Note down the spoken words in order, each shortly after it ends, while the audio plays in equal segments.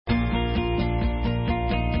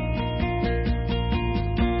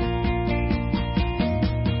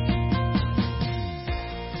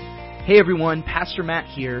Hey everyone, Pastor Matt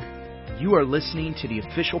here. You are listening to the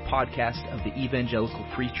official podcast of the Evangelical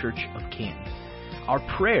Free Church of Canton. Our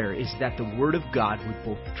prayer is that the Word of God would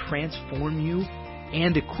both transform you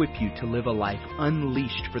and equip you to live a life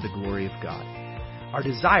unleashed for the glory of God. Our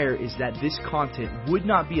desire is that this content would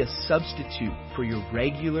not be a substitute for your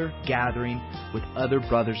regular gathering with other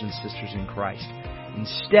brothers and sisters in Christ.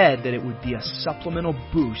 Instead, that it would be a supplemental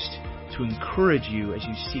boost to encourage you as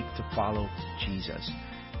you seek to follow Jesus.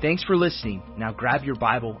 Thanks for listening. Now grab your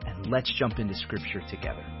Bible and let's jump into Scripture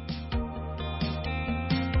together.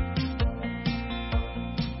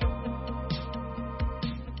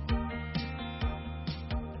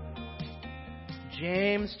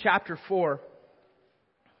 James chapter 4.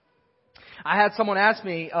 I had someone ask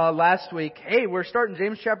me last week, hey, we're starting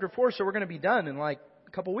James chapter 4, so we're going to be done in like a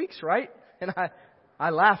couple weeks, right? And I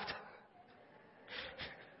laughed.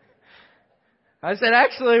 I said,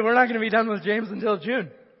 actually, we're not going to be done with James until June.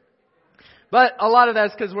 But a lot of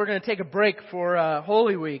that's because we're going to take a break for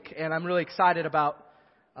Holy Week, and I'm really excited about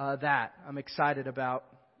that. I'm excited about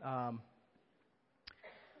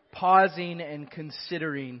pausing and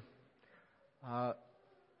considering the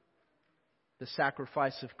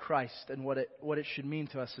sacrifice of Christ and what it should mean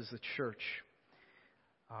to us as a church.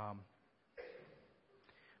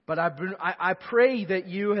 But I pray that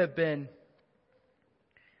you have been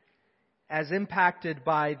as impacted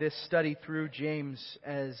by this study through James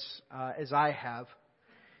as I have.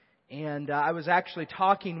 And I was actually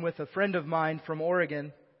talking with a friend of mine from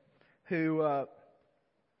Oregon who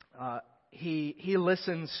he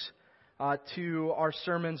listens to our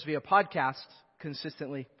sermons via podcast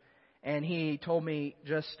consistently. And he told me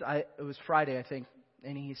it was Friday, I think,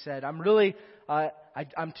 and he said, I'm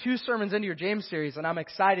 2 sermons into your James series, and I'm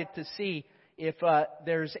excited to see if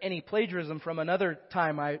there's any plagiarism from another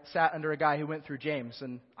time I sat under a guy who went through James.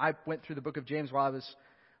 And I went through the book of James while I was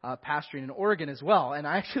pastoring in Oregon as well. And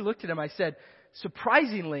I actually looked at him, I said,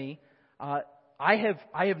 surprisingly, I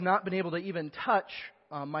have not been able to even touch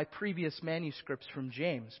my previous manuscripts from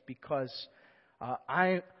James because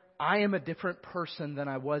I am a different person than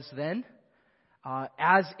I was then,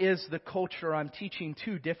 as is the culture I'm teaching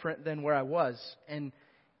to different than where I was. And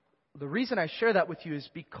the reason I share that with you is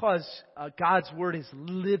because God's Word is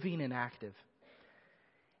living and active.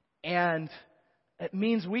 And it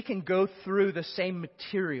means we can go through the same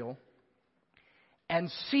material and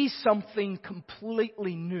see something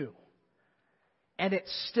completely new. And it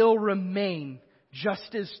still remain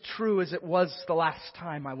just as true as it was the last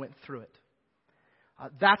time I went through it.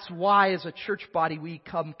 That's why as a church body we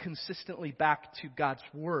come consistently back to God's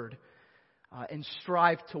Word. And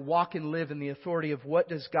strive to walk and live in the authority of what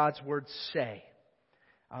does God's Word say.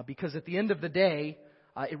 Because at the end of the day,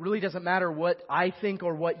 it really doesn't matter what I think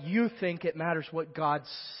or what you think. It matters what God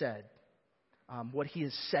said. What He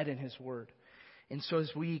has said in His Word. And so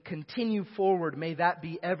as we continue forward, may that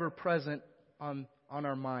be ever present on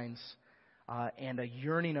our minds. And a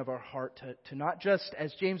yearning of our heart to not just,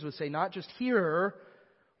 as James would say, not just hear,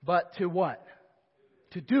 but to what?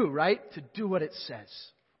 To do, right? To do what it says.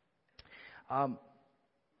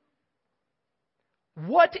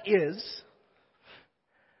 What is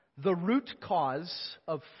the root cause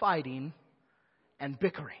of fighting and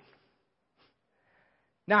bickering?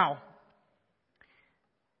 Now,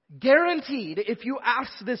 guaranteed, if you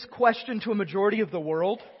ask this question to a majority of the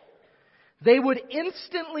world, they would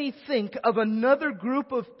instantly think of another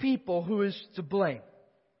group of people who is to blame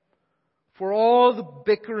for all the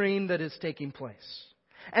bickering that is taking place.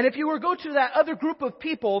 And if you were to go to that other group of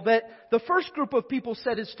people that the first group of people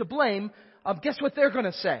said is to blame, guess what they're going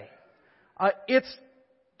to say? It's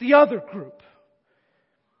the other group.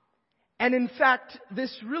 And in fact,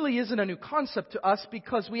 this really isn't a new concept to us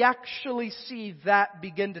because we actually see that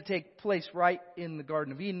begin to take place right in the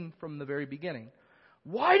Garden of Eden from the very beginning.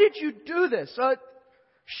 Why did you do this?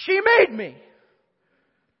 She made me.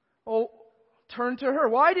 Oh, turn to her.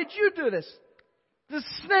 Why did you do this? The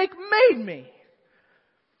snake made me.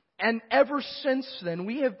 And ever since then,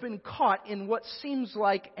 we have been caught in what seems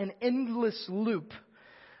like an endless loop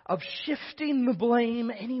of shifting the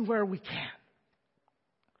blame anywhere we can.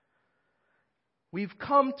 We've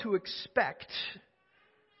come to expect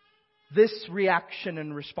this reaction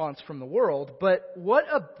and response from the world, but what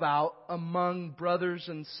about among brothers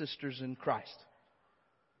and sisters in Christ?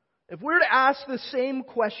 If we're to ask the same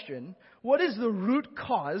question, what is the root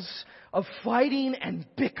cause of fighting and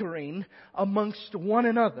bickering amongst one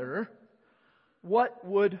another? What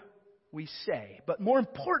would we say? But more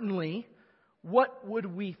importantly, what would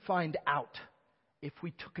we find out if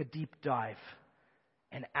we took a deep dive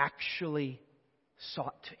and actually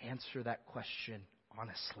sought to answer that question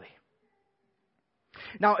honestly?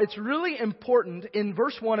 Now, it's really important in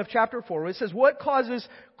verse 1 of chapter 4, where it says, what causes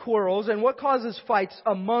quarrels and what causes fights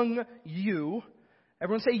among you?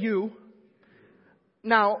 Everyone say you.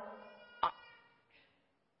 Now,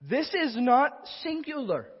 this is not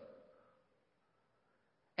singular.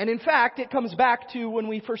 And in fact, it comes back to when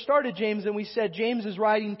we first started James and we said James is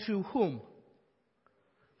writing to whom?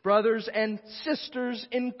 Brothers and sisters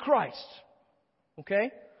in Christ.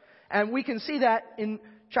 Okay? And we can see that in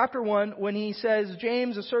chapter 1 when he says,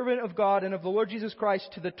 James, a servant of God and of the Lord Jesus Christ,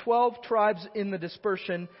 to the 12 tribes in the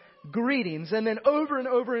dispersion, greetings. And then over and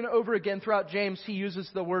over and over again throughout James, he uses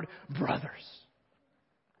the word brothers.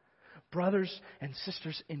 Brothers and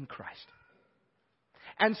sisters in Christ.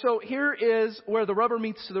 And so here is where the rubber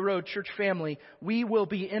meets the road, church family. We will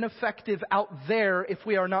be ineffective out there if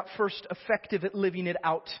we are not first effective at living it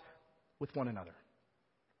out with one another.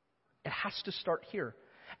 It has to start here.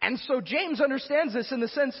 And so James understands this in the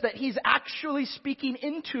sense that he's actually speaking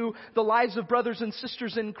into the lives of brothers and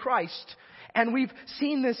sisters in Christ. And we've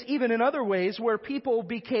seen this even in other ways where people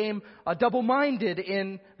became double-minded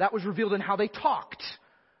that was revealed in how they talked.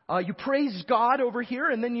 You praise God over here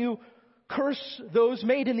and then you curse those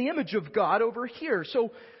made in the image of God over here.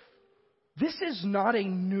 So this is not a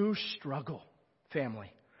new struggle,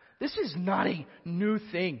 family. This is not a new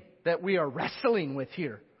thing that we are wrestling with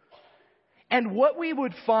here. And what we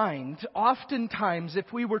would find oftentimes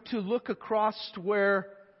if we were to look across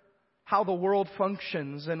how the world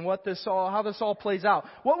functions and how this all plays out,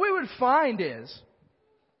 what we would find is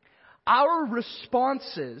our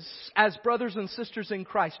responses as brothers and sisters in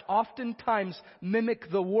Christ oftentimes mimic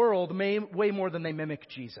the world way more than they mimic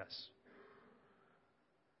Jesus.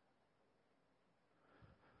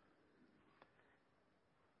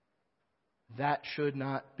 That should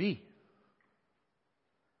not be.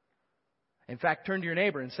 In fact, turn to your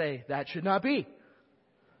neighbor and say, that should not be.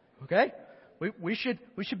 Okay? We should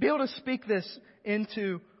be able to speak this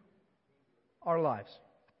into our lives.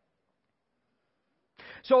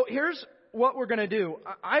 So here's what we're going to do.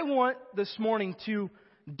 I want this morning to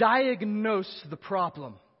diagnose the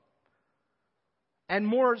problem. And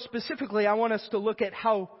more specifically, I want us to look at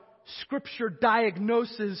how Scripture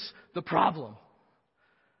diagnoses the problem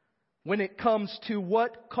when it comes to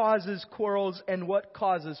what causes quarrels and what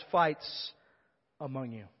causes fights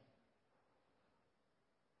among you.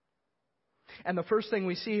 And the first thing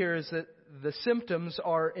we see here is that the symptoms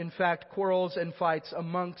are, in fact, quarrels and fights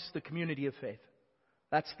amongst the community of faith.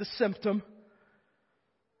 That's the symptom.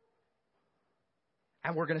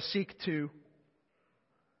 And we're going to seek to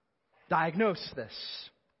diagnose this.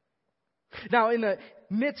 Now, in the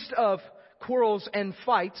midst of quarrels and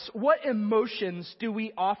fights, what emotions do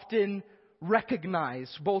we often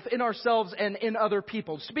recognize, both in ourselves and in other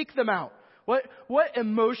people? Speak them out. What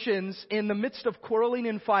emotions in the midst of quarreling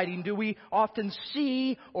and fighting do we often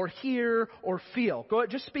see or hear or feel? Go ahead,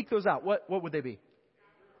 just speak those out. What would they be?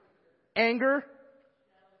 Anger,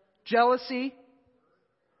 jealousy,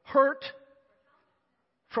 hurt,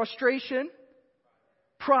 frustration,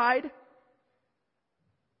 pride.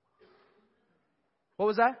 What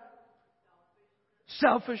was that?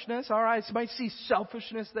 Selfishness. All right, so you might see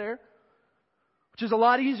selfishness there, which is a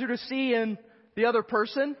lot easier to see in the other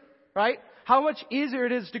person, right? How much easier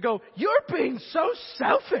it is to go, you're being so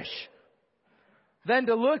selfish, than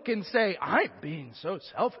to look and say, I'm being so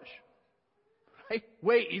selfish. Right?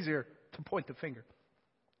 Way easier to point the finger.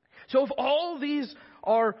 So if all these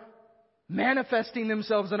are manifesting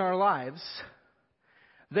themselves in our lives,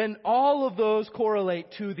 then all of those correlate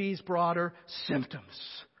to these broader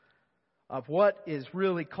symptoms of what is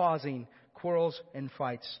really causing quarrels and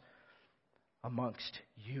fights amongst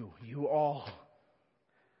you all.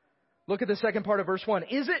 Look at the second part of verse 1.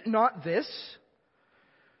 Is it not this,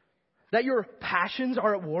 that your passions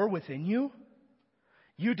are at war within you?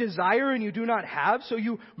 You desire and you do not have, so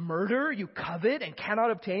you murder, you covet and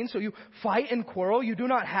cannot obtain, so you fight and quarrel. You do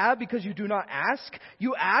not have because you do not ask.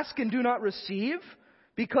 You ask and do not receive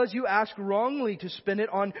because you ask wrongly to spend it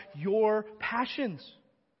on your passions.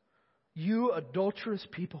 You adulterous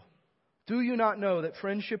people, do you not know that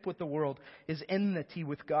friendship with the world is enmity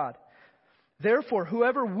with God? Therefore,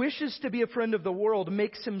 whoever wishes to be a friend of the world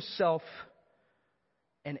makes himself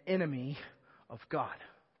an enemy of God.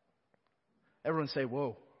 Everyone say,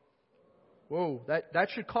 whoa. Whoa, that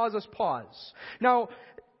should cause us pause. Now,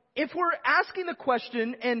 if we're asking the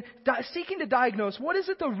question and seeking to diagnose, what is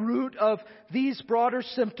at the root of these broader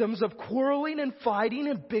symptoms of quarreling and fighting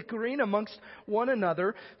and bickering amongst one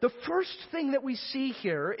another, the first thing that we see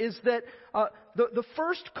here is that the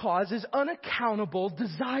first cause is unaccountable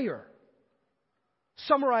desire.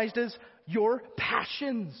 Summarized as your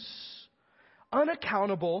passions.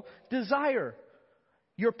 Unaccountable desire.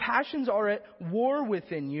 Your passions are at war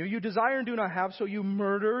within you. You desire and do not have, so you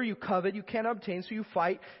murder, you covet, you cannot obtain, so you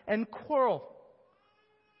fight and quarrel.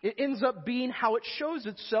 It ends up being how it shows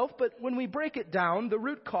itself, but when we break it down, the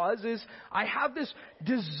root cause is I have this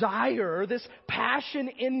desire, this passion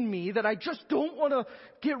in me that I just don't want to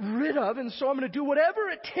get rid of, and so I'm going to do whatever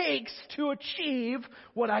it takes to achieve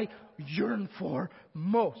what I yearn for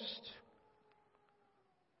most.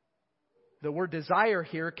 The word desire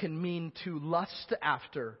here can mean to lust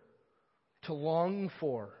after, to long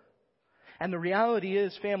for. And the reality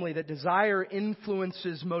is, family, that desire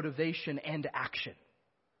influences motivation and action.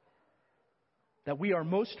 That we are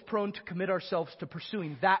most prone to commit ourselves to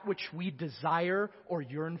pursuing that which we desire or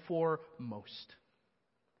yearn for most.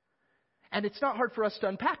 And it's not hard for us to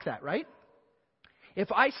unpack that, right?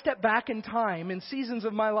 If I step back in time in seasons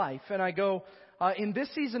of my life and I go, in this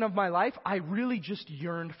season of my life, I really just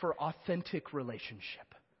yearned for authentic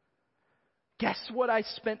relationship. Guess what I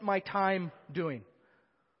spent my time doing?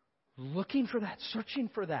 Looking for that, searching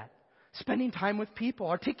for that, spending time with people,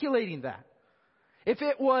 articulating that. If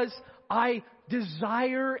it was, I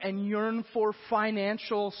desire and yearn for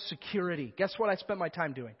financial security, guess what I spent my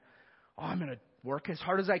time doing? Oh, I'm going to work as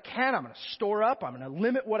hard as I can. I'm going to store up. I'm going to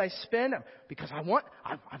limit what I spend because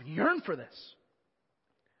I yearn for this.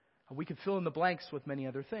 We could fill in the blanks with many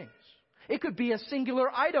other things. It could be a singular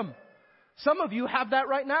item. Some of you have that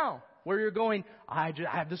right now, where you're going, I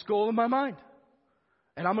have this goal in my mind,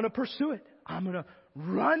 and I'm going to pursue it. I'm going to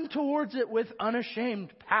run towards it with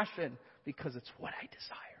unashamed passion because it's what I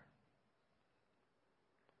desire.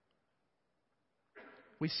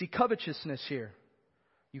 We see covetousness here.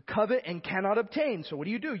 You covet and cannot obtain. So what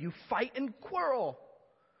do? You fight and quarrel.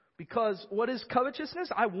 Because what is covetousness?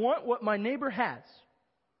 I want what my neighbor has.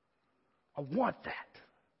 I want that.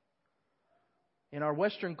 In our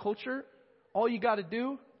Western culture, all you got to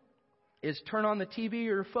do is turn on the TV or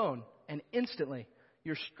your phone, and instantly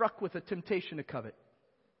you're struck with a temptation to covet.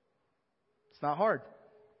 It's not hard.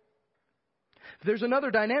 There's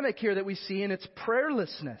another dynamic here that we see, and it's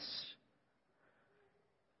prayerlessness.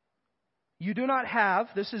 You do not have,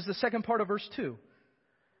 this is the second part of verse 2.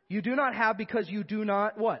 You do not have because you do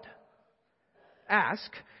not what?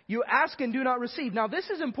 Ask. You ask and do not receive. Now this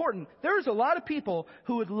is important. There's a lot of people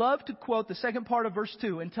who would love to quote the second part of verse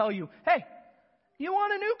 2 and tell you, hey, you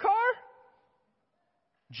want a new car?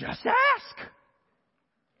 Just ask.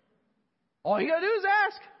 All you got to do is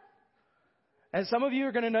ask. And some of you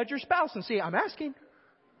are going to nudge your spouse and say, I'm asking.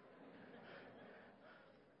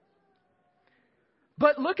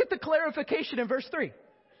 But look at the clarification in verse 3.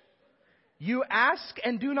 You ask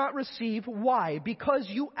and do not receive. Why? Because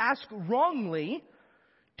you ask wrongly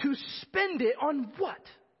to spend it on what?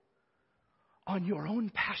 On your own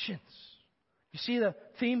passions. You see the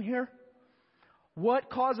theme here? What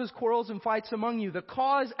causes quarrels and fights among you? The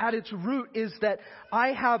cause at its root is that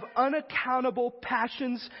I have unaccountable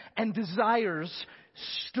passions and desires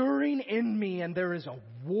stirring in me, and there is a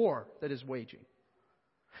war that is waging.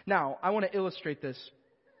 Now, I want to illustrate this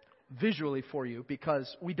visually for you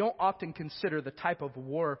because we don't often consider the type of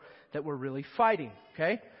war that we're really fighting,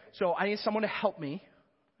 okay? So I need someone to help me.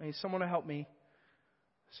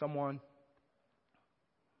 Someone.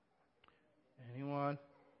 Anyone?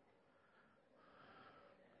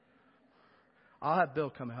 I'll have Bill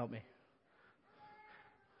come and help me.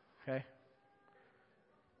 Okay?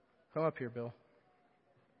 Come up here, Bill.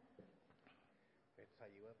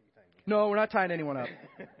 No, we're not tying anyone up.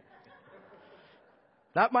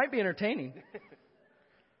 That might be entertaining.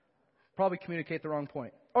 Probably communicate the wrong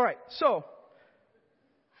point. All right, so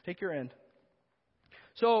take your end.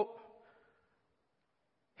 So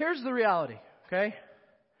here's the reality, okay?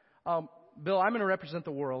 Bill, I'm going to represent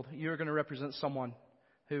the world. You're going to represent someone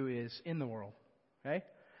who is in the world, okay?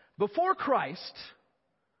 Before Christ,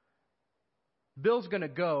 Bill's going to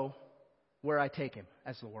go where I take him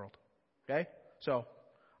as the world, okay? So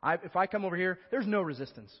if I come over here, there's no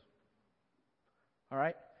resistance. All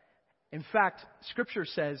right? In fact, Scripture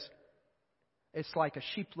says it's like a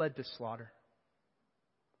sheep led to slaughter.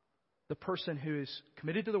 The person who is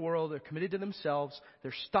committed to the world, they're committed to themselves,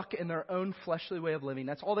 they're stuck in their own fleshly way of living.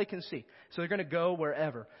 That's all they can see. So they're going to go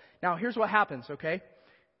wherever. Now, here's what happens, okay?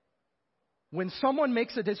 When someone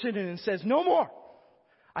makes a decision and says, no more.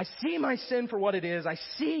 I see my sin for what it is. I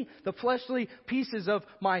see the fleshly pieces of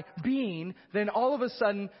my being. Then all of a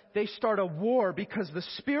sudden, they start a war because the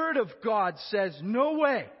Spirit of God says, no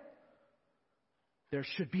way. There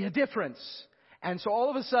should be a difference. And so all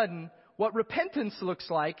of a sudden, what repentance looks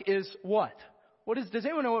like is what? Does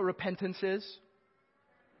anyone know what repentance is?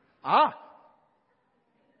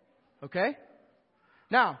 Okay.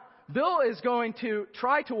 Now, Bill is going to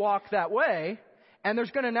try to walk that way. And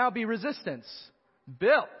there's going to now be resistance.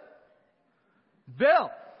 Bill.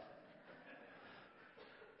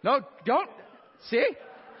 No, don't. See?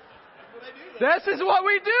 This is what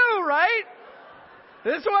we do, right?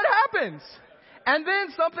 This is what happens. And then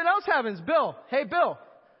something else happens. Bill, hey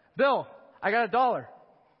Bill, I got $1.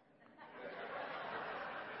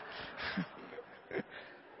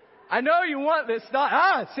 I know you want this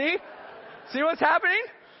stuff. See? See what's happening?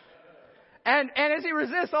 And as he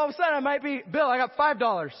resists, all of a sudden I might be, Bill, I got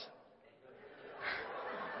 $5.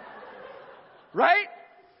 Right?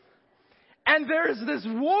 And there's this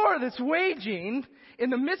war that's waging in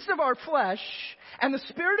the midst of our flesh, and the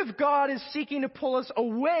Spirit of God is seeking to pull us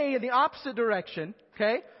away in the opposite direction.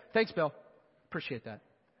 Okay? Thanks, Bill. Appreciate that.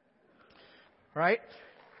 All right?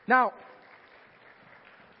 Now,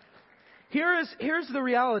 here's the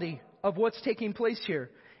reality of what's taking place here.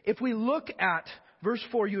 If we look at verse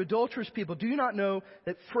 4, you adulterous people, do you not know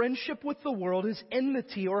that friendship with the world is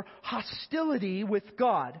enmity or hostility with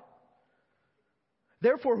God?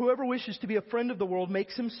 Therefore, whoever wishes to be a friend of the world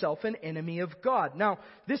makes himself an enemy of God. Now,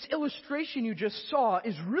 this illustration you just saw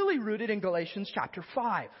is really rooted in Galatians chapter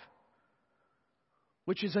 5,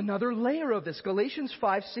 which is another layer of this. Galatians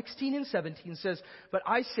 5:16 and 17 says, but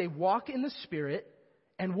I say walk in the Spirit,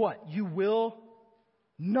 and what? You will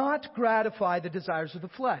not gratify the desires of the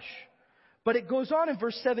flesh. But it goes on in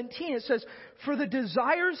verse 17, it says, for the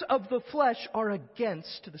desires of the flesh are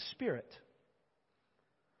against the Spirit,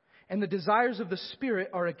 and the desires of the Spirit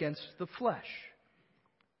are against the flesh.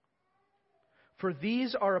 For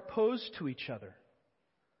these are opposed to each other,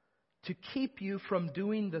 to keep you from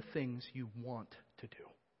doing the things you want to do.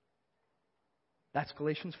 That's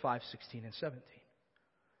Galatians 5:16 and 17.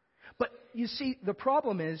 But you see, the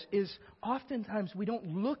problem is oftentimes we don't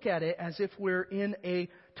look at it as if we're in a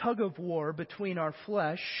tug of war between our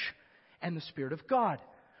flesh and the Spirit of God.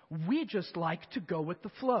 We just like to go with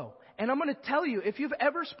the flow. And I'm going to tell you, if you've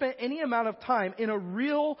ever spent any amount of time in a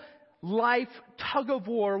real life tug of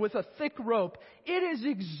war with a thick rope, it is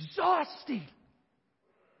exhausting.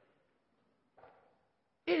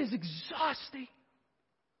 It is exhausting.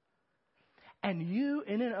 And you,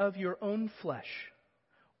 in and of your own flesh,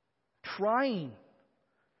 trying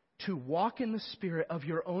to walk in the Spirit of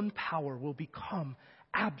your own power will become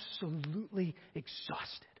absolutely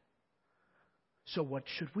exhausted. So what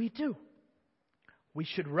should we do? We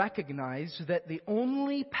should recognize that the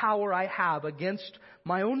only power I have against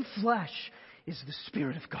my own flesh is the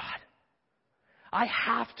Spirit of God. I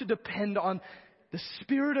have to depend on the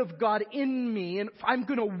Spirit of God in me, and I'm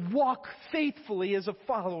going to walk faithfully as a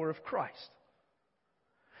follower of Christ.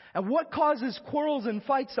 And what causes quarrels and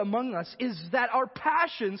fights among us is that our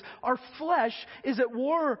passions, our flesh, is at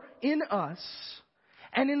war in us.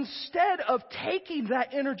 And instead of taking that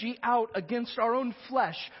energy out against our own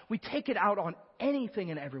flesh, we take it out on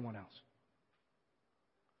anything and everyone else.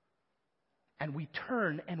 And we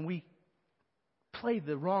turn and we play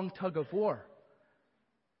the wrong tug of war.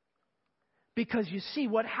 Because you see,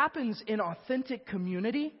 what happens in authentic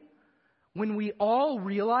community, when we all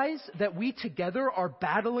realize that we together are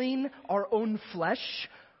battling our own flesh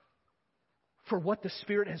for what the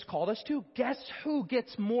Spirit has called us to, guess who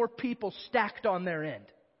gets more people stacked on their end?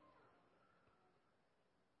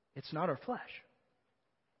 It's not our flesh.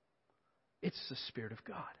 It's the Spirit of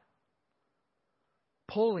God.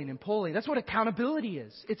 Pulling and pulling. That's what accountability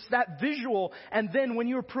is. It's that visual. And then when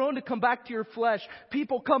you're prone to come back to your flesh,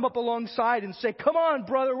 people come up alongside and say, come on,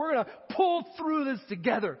 brother, we're going to pull through this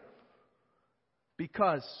together.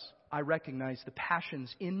 Because I recognize the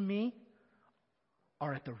passions in me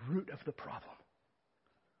are at the root of the problem.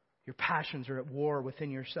 Your passions are at war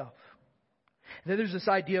within yourself. And then there's this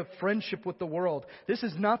idea of friendship with the world. This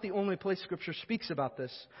is not the only place Scripture speaks about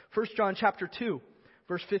this. 1 John chapter 2,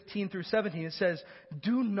 verse 15 through 17, it says,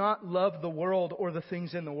 do not love the world or the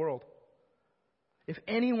things in the world. If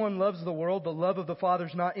anyone loves the world, the love of the Father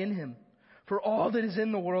is not in him. For all that is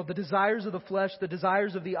in the world, the desires of the flesh, the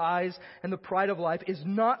desires of the eyes, and the pride of life is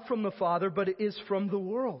not from the Father, but it is from the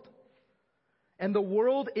world. And the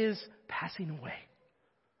world is passing away,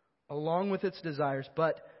 along with its desires,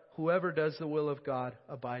 but whoever does the will of God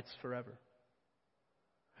abides forever.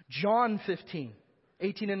 John 15,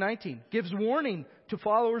 18 and 19 gives warning to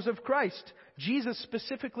followers of Christ. Jesus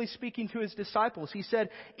specifically speaking to his disciples. He said,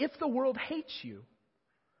 if the world hates you,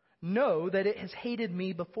 know that it has hated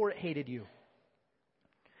me before it hated you.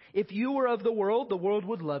 If you were of the world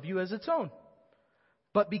would love you as its own.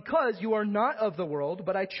 But because you are not of the world,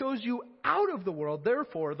 but I chose you out of the world,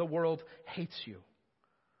 therefore the world hates you.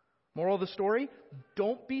 Moral of the story,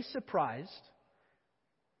 don't be surprised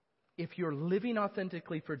if you're living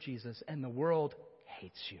authentically for Jesus and the world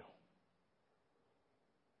hates you.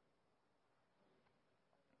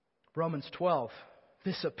 Romans 12,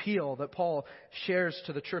 this appeal that Paul shares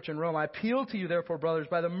to the church in Rome. I appeal to you, therefore, brothers,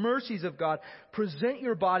 by the mercies of God, present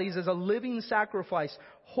your bodies as a living sacrifice,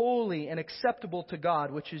 holy and acceptable to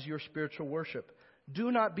God, which is your spiritual worship.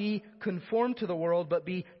 Do not be conformed to the world, but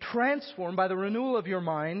be transformed by the renewal of your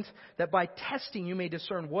mind, that by testing you may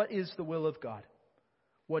discern what is the will of God,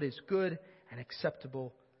 what is good and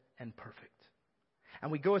acceptable and perfect.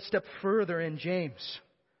 And we go a step further in James.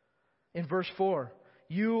 In verse 4,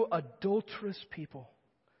 you adulterous people,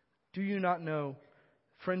 do you not know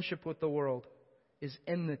friendship with the world is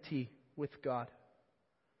enmity with God?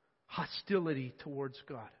 Hostility towards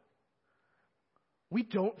God. We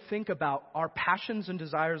don't think about our passions and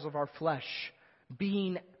desires of our flesh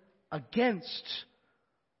being against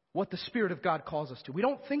what the Spirit of God calls us to. We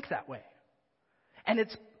don't think that way. And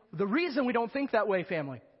it's the reason we don't think that way,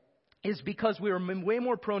 family, is because we are way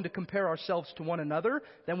more prone to compare ourselves to one another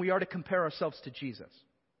than we are to compare ourselves to Jesus.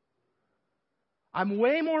 I'm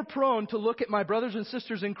way more prone to look at my brothers and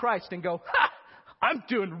sisters in Christ and go, ha! I'm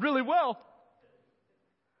doing really well.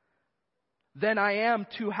 Than I am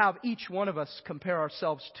to have each one of us compare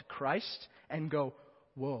ourselves to Christ and go,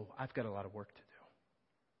 whoa, I've got a lot of work to do.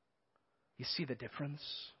 You see the difference?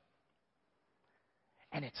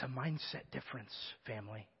 And it's a mindset difference,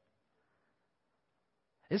 family.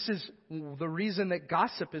 This is the reason that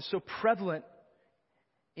gossip is so prevalent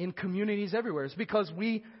in communities everywhere. It's because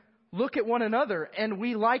we look at one another and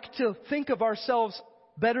we like to think of ourselves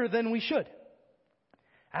better than we should.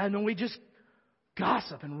 And then we just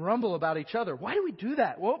gossip and rumble about each other. Why do we do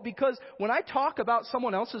that? Well, because when I talk about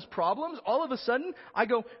someone else's problems, all of a sudden I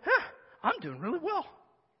go, I'm doing really well.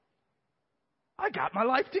 I got my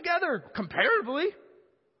life together, comparatively.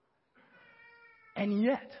 And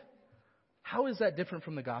yet, how is that different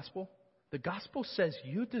from the gospel? The gospel says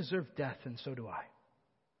you deserve death and so do I.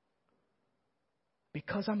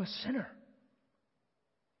 Because I'm a sinner.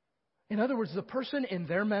 In other words, the person in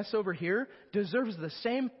their mess over here deserves the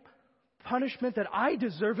same punishment that I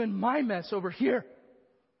deserve in my mess over here.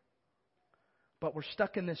 But we're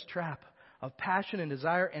stuck in this trap of passion and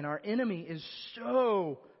desire, and our enemy is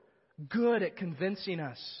so good at convincing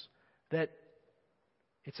us that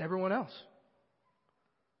it's everyone else.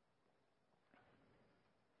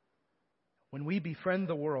 When we befriend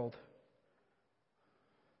the world,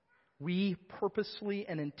 we purposely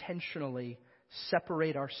and intentionally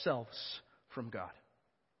separate ourselves from God.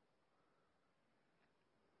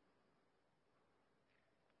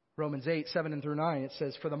 Romans 8, 7 through 9, it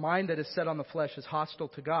says, for the mind that is set on the flesh is hostile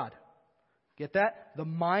to God. Get that? The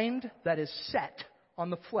mind that is set on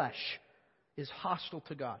the flesh is hostile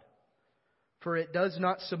to God. For it does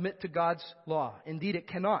not submit to God's law. Indeed, it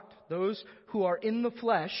cannot. Those who are in the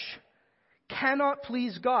flesh cannot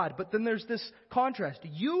please God. But then there's this contrast.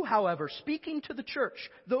 You, however, speaking to the church,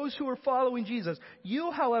 those who are following Jesus,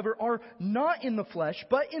 you, however, are not in the flesh,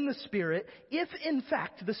 but in the Spirit, if in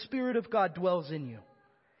fact the Spirit of God dwells in you.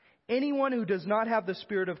 Anyone who does not have the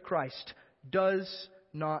Spirit of Christ does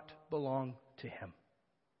not belong to Him.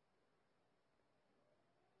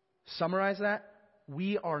 Summarize that.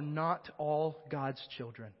 We are not all God's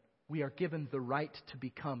children. We are given the right to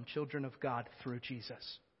become children of God through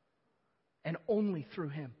Jesus. And only through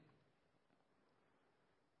Him.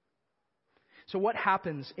 So what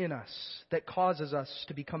happens in us that causes us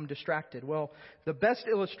to become distracted? Well, the best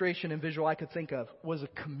illustration and visual I could think of was a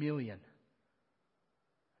chameleon.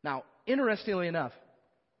 Now, interestingly enough,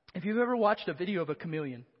 if you've ever watched a video of a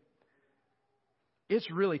chameleon, it's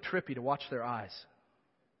really trippy to watch their eyes.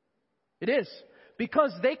 It is.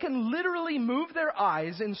 Because they can literally move their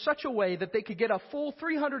eyes in such a way that they could get a full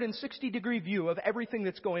 360-degree view of everything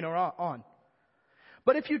that's going on.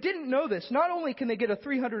 But if you didn't know this, not only can they get a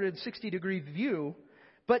 360-degree view,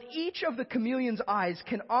 but each of the chameleon's eyes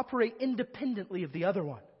can operate independently of the other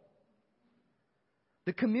one.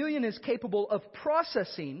 The chameleon is capable of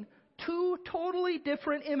processing two totally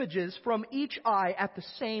different images from each eye at the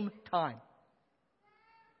same time.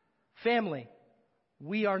 Family,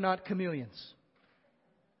 we are not chameleons.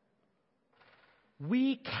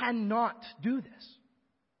 We cannot do this.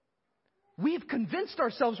 We've convinced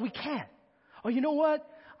ourselves we can. Oh, you know what?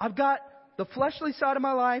 I've got the fleshly side of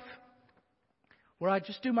my life where I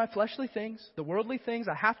just do my fleshly things, the worldly things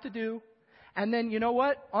I have to do. And then, you know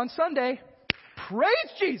what? On Sunday,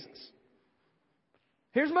 praise Jesus.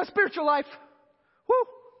 Here's my spiritual life. Woo!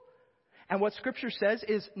 And what Scripture says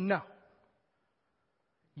is, no.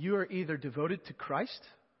 You are either devoted to Christ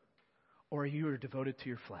or you are devoted to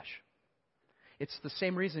your flesh. It's the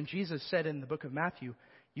same reason Jesus said in the book of Matthew,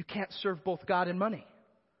 you can't serve both God and money.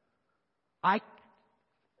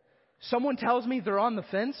 Someone tells me they're on the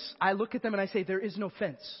fence, I look at them and I say, there is no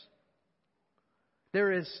fence.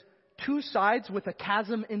 There is two sides with a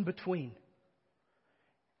chasm in between.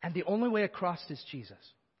 And the only way across is Jesus.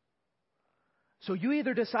 So you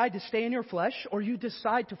either decide to stay in your flesh or you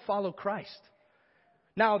decide to follow Christ.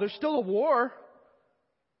 Now, there's still a war.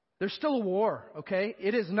 There's still a war, okay?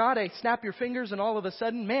 It is not a snap your fingers and all of a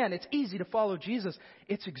sudden, man, it's easy to follow Jesus.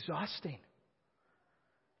 It's exhausting.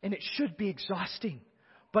 And it should be exhausting.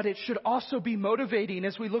 But it should also be motivating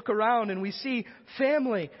as we look around and we see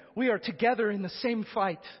family. We are together in the same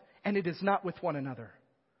fight, and it is not with one another.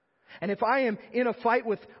 And if I am in a fight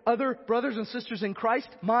with other brothers and sisters in Christ,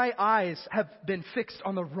 my eyes have been fixed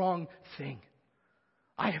on the wrong thing.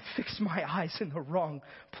 I have fixed my eyes in the wrong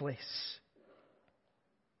place.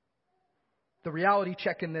 The reality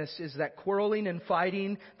check in this is that quarreling and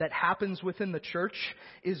fighting that happens within the church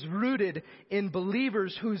is rooted in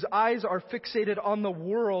believers whose eyes are fixated on the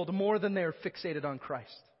world more than they are fixated on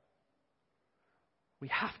Christ. We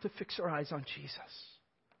have to fix our eyes on Jesus.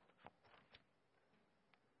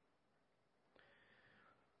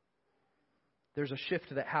 There's a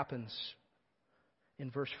shift that happens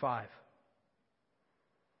in verse 5.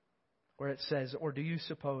 Where it says, or do you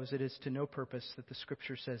suppose it is to no purpose that the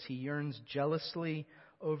Scripture says He yearns jealously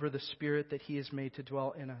over the Spirit that He has made to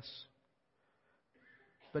dwell in us?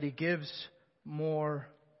 But He gives more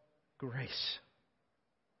grace.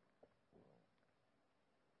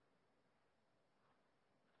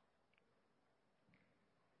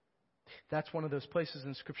 That's one of those places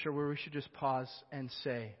in Scripture where we should just pause and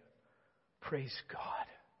say, praise God.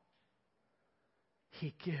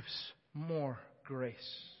 He gives more grace.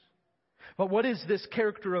 But what is this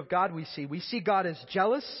character of God we see? We see God as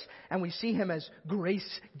jealous and we see Him as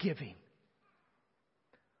grace-giving.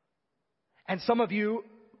 And some of you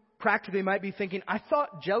practically might be thinking, I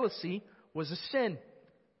thought jealousy was a sin.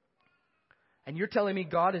 And you're telling me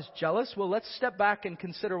God is jealous? Well, let's step back and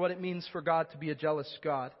consider what it means for God to be a jealous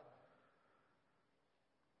God.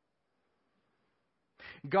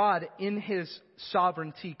 God, in His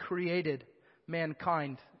sovereignty, created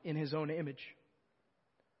mankind in His own image.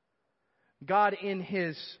 God, in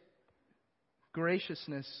His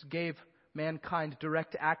graciousness, gave mankind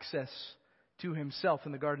direct access to Himself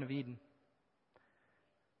in the Garden of Eden.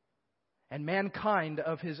 And mankind,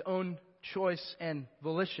 of his own choice and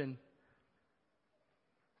volition,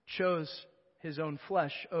 chose his own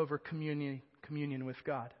flesh over communion with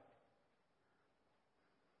God.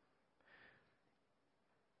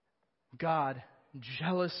 God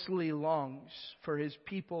jealously longs for His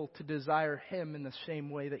people to desire Him in the same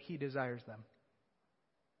way that He desires them.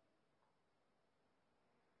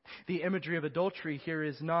 The imagery of adultery here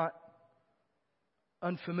is not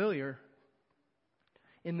unfamiliar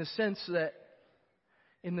in the sense that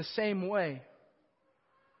in the same way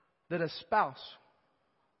that a spouse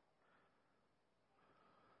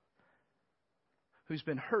who's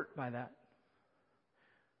been hurt by that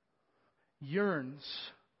yearns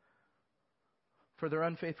for their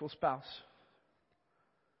unfaithful spouse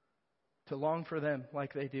to long for them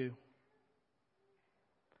like they do.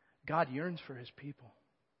 God yearns for His people.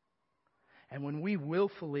 And when we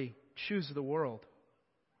willfully choose the world,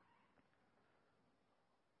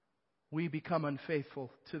 we become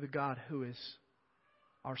unfaithful to the God who is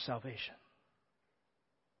our salvation.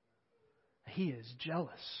 He is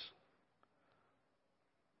jealous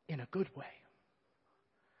in a good way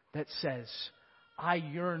that says, I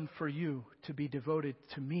yearn for you to be devoted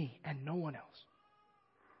to me and no one else.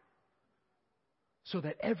 So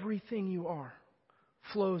that everything you are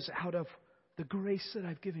flows out of the grace that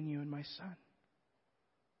I've given you in my Son.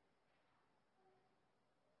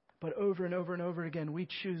 But over and over and over again, we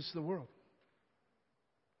choose the world.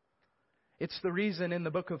 It's the reason in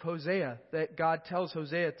the book of Hosea that God tells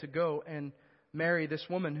Hosea to go and marry this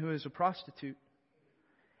woman who is a prostitute.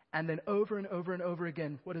 And then over and over and over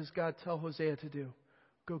again, what does God tell Hosea to do?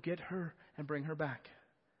 Go get her and bring her back.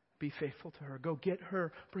 Be faithful to her. Go get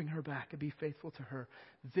her, bring her back, and be faithful to her.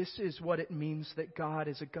 This is what it means that God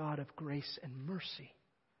is a God of grace and mercy.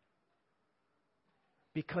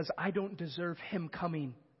 Because I don't deserve Him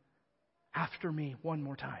coming after me one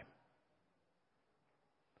more time.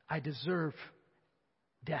 I deserve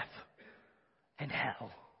death and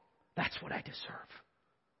hell. That's what I deserve.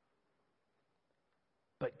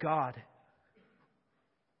 But God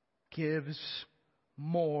gives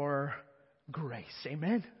more grace.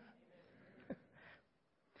 Amen?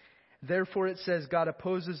 Therefore it says, God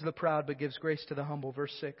opposes the proud but gives grace to the humble.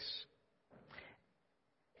 Verse 6.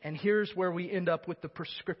 And here's where we end up with the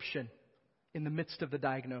prescription in the midst of the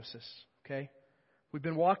diagnosis. Okay? We've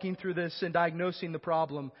been walking through this and diagnosing the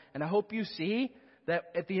problem. And I hope you see that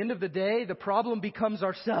at the end of the day, the problem becomes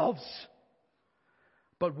ourselves.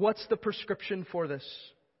 But what's the prescription for this?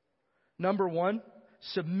 Number one,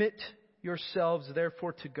 submit yourselves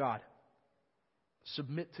therefore to God.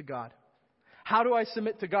 Submit to God. How do I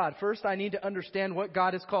submit to God? First, I need to understand what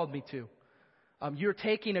God has called me to. You're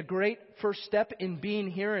taking a great first step in being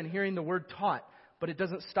here and hearing the Word taught, but it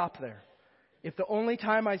doesn't stop there. If the only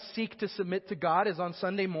time I seek to submit to God is on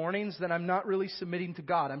Sunday mornings, then I'm not really submitting to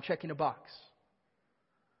God. I'm checking a box.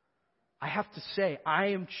 I have to say, I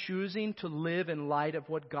am choosing to live in light of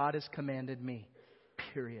what God has commanded me.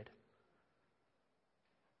 Period.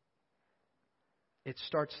 It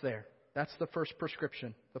starts there. That's the first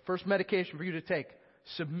prescription. The first medication for you to take.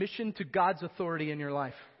 Submission to God's authority in your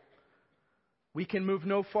life. We can move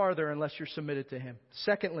no farther unless you're submitted to Him.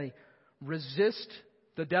 Secondly, resist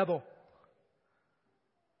the devil.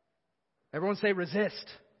 Everyone say resist.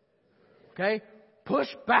 Okay? Push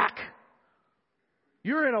back.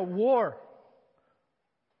 You're in a war.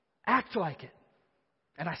 Act like it.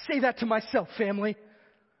 And I say that to myself, family,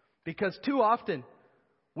 because too often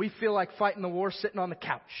we feel like fighting the war sitting on the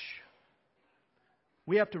couch.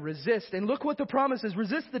 We have to resist. And look what the promise is.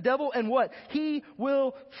 Resist the devil and what? He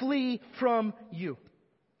will flee from you.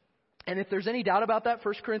 And if there's any doubt about that,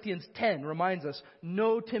 1 Corinthians 10 reminds us,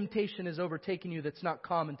 no temptation is overtaking you that's not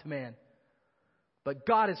common to man. But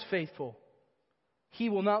God is faithful. He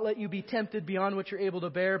will not let you be tempted beyond what you're able to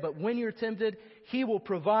bear. But when you're tempted, He will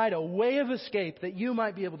provide a way of escape that you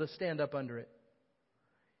might be able to stand up under it.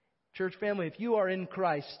 Church family, if you are in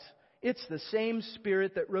Christ, it's the same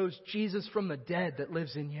Spirit that rose Jesus from the dead that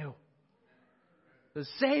lives in you. The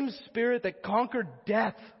same Spirit that conquered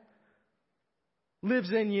death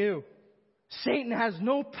lives in you. Satan has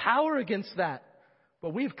no power against that.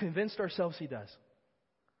 But we've convinced ourselves he does.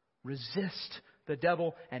 Resist the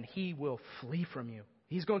devil and he will flee from you.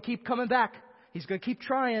 He's going to keep coming back. He's going to keep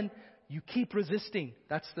trying. You keep resisting.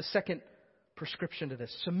 That's the second prescription to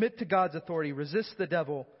this. Submit to God's authority. Resist the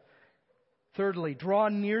devil. Thirdly, draw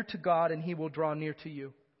near to God and He will draw near to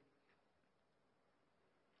you.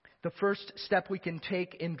 The first step we can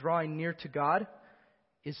take in drawing near to God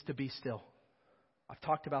is to be still. I've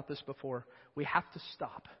talked about this before. We have to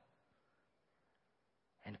stop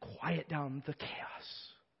and quiet down the chaos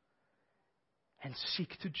and seek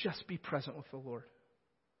to just be present with the Lord.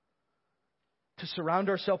 To surround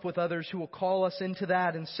ourselves with others who will call us into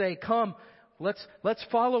that and say, come, let's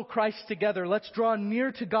follow Christ together. Let's draw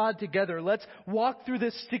near to God together. Let's walk through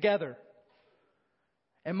this together.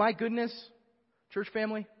 And my goodness, church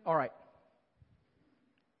family, all right.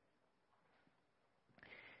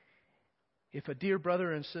 If a dear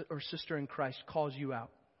brother or sister in Christ calls you out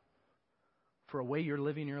for a way you're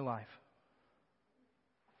living your life,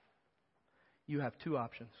 you have two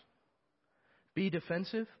options. Be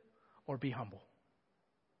defensive or be humble.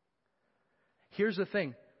 Here's the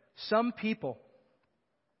thing. Some people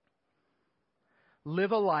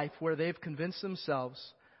live a life where they've convinced themselves,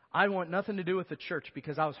 I want nothing to do with the church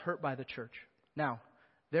because I was hurt by the church. Now,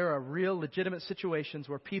 there are real legitimate situations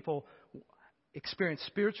where people experience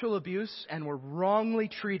spiritual abuse and were wrongly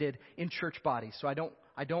treated in church bodies. So I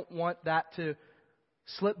don't want that to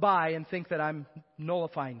slip by and think that I'm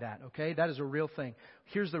nullifying that, okay? That is a real thing.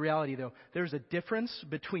 Here's the reality, though. There's a difference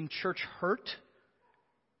between church hurt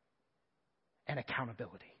and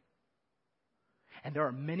accountability. And there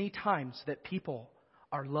are many times that people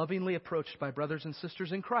are lovingly approached by brothers and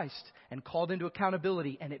sisters in Christ and called into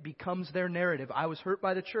accountability, and it becomes their narrative. I was hurt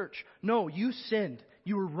by the church. No, you sinned.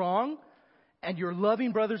 You were wrong, and your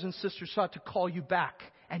loving brothers and sisters sought to call you back,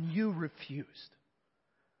 and you refused.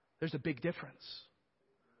 There's a big difference.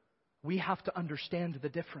 We have to understand the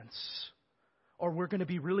difference, or we're going to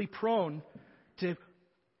be really prone to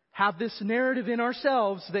have this narrative in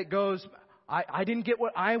ourselves that goes, I didn't get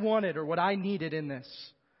what I wanted or what I needed in this.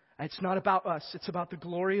 It's not about us. It's about the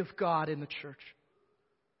glory of God in the church.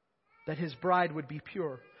 That His bride would be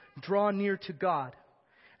pure. Draw near to God.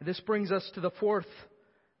 And this brings us to the fourth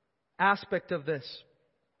aspect of this.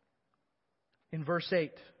 In verse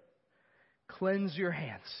 8. Cleanse your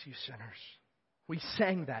hands, you sinners. We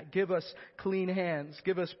sang that. Give us clean hands.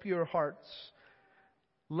 Give us pure hearts.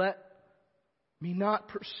 Let me not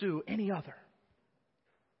pursue any other.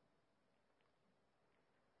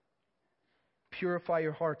 Purify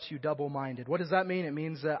your hearts, you double-minded. What does that mean? It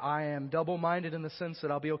means that I am double-minded in the sense that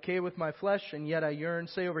I'll be okay with my flesh, and yet I yearn,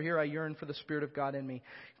 say over here, I yearn for the Spirit of God in me.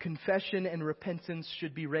 Confession and repentance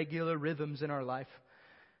should be regular rhythms in our life.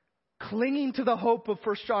 Clinging to the hope of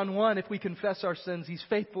 1 John 1, if we confess our sins, He's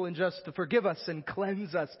faithful and just to forgive us and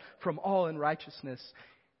cleanse us from all unrighteousness.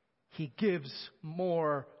 He gives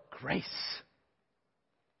more grace.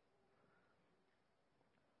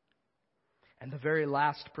 And the very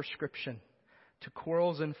last prescription to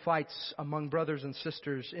quarrels and fights among brothers and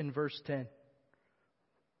sisters in verse 10.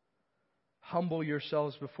 Humble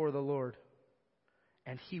yourselves before the Lord,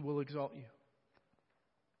 and He will exalt you.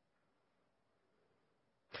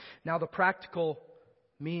 Now, the practical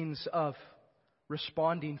means of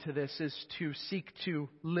responding to this is to seek to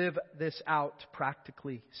live this out,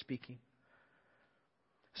 practically speaking.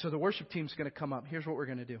 So the worship team's going to come up. Here's what we're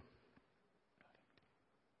going to do.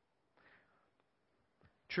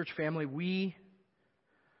 Church family, we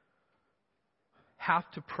have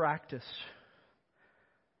to practice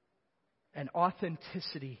an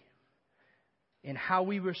authenticity in how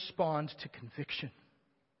we respond to conviction.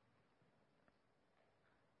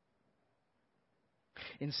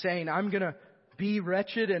 In saying, I'm going to be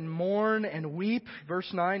wretched and mourn and weep. Verse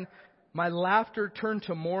 9, my laughter turned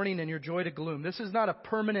to mourning and your joy to gloom. This is not a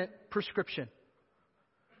permanent prescription.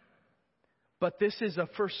 But this is a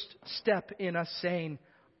first step in us saying,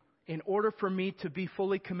 in order for me to be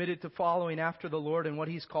fully committed to following after the Lord and what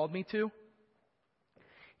He's called me to,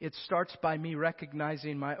 it starts by me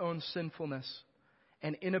recognizing my own sinfulness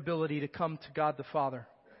and inability to come to God the Father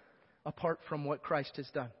apart from what Christ has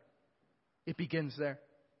done. It begins there.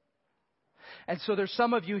 And so there's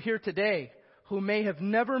some of you here today who may have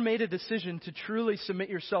never made a decision to truly submit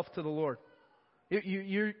yourself to the Lord.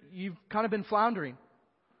 You've kind of been floundering.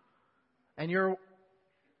 And you're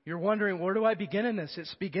wondering, where do I begin in this? It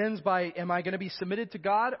begins by, am I going to be submitted to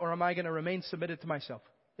God or am I going to remain submitted to myself?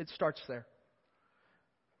 It starts there.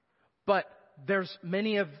 But there's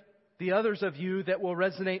many of the others of you that will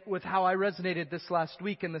resonate with how I resonated this last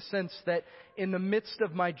week, in the sense that in the midst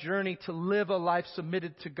of my journey to live a life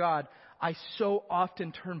submitted to God, I so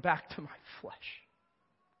often turn back to my flesh.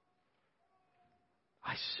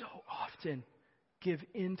 I so often give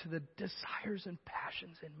in to the desires and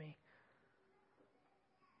passions in me.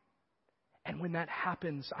 And when that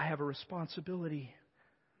happens, I have a responsibility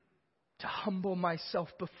to humble myself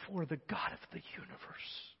before the God of the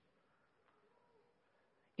universe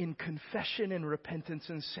in confession and repentance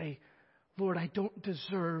and say, Lord, I don't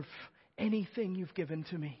deserve anything you've given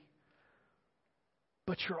to me,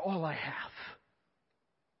 but you're all I have.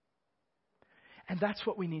 And that's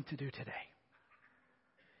what we need to do today,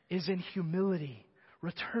 is in humility,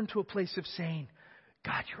 return to a place of saying,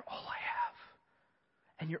 God, you're all I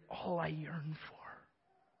have, and you're all I yearn for.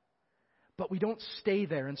 But we don't stay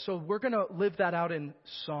there, and so we're going to live that out in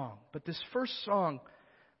song. But this first song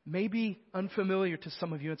may be unfamiliar to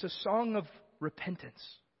some of you. It's a song of repentance.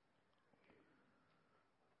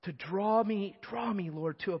 To draw me,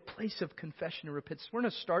 Lord, to a place of confession and repentance. We're going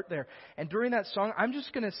to start there. And during that song, I'm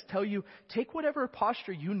just going to tell you, take whatever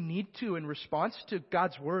posture you need to in response to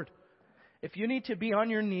God's Word. If you need to be on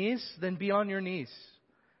your knees, then be on your knees.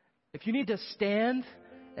 If you need to stand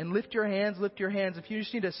and lift your hands, lift your hands. If you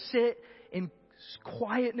just need to sit in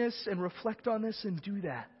quietness and reflect on this, and do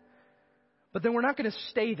that. But then we're not going to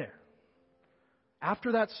stay there.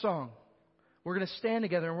 After that song, we're going to stand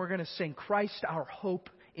together and we're going to sing Christ our hope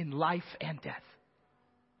in life and death.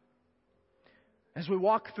 As we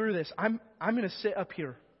walk through this, I'm going to sit up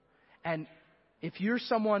here. And if you're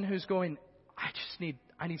someone who's going,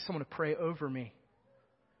 I need someone to pray over me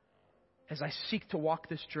as I seek to walk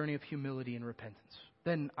this journey of humility and repentance,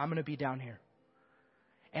 then I'm going to be down here.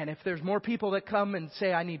 And if there's more people that come and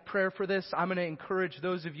say, I need prayer for this, I'm going to encourage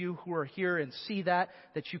those of you who are here and see that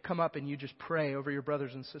you come up and you just pray over your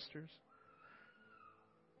brothers and sisters.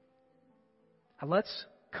 And let's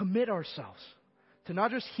commit ourselves to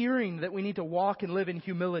not just hearing that we need to walk and live in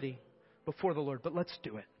humility before the Lord, but let's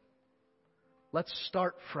do it. Let's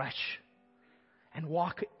start fresh and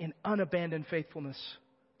walk in unabandoned faithfulness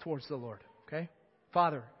towards the Lord. Okay?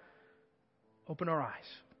 Father, open our eyes.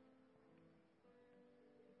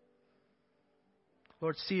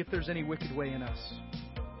 Lord, see if there's any wicked way in us.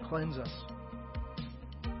 Cleanse us,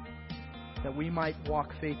 that we might walk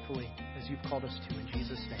faithfully as you've called us to. In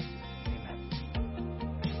Jesus' name.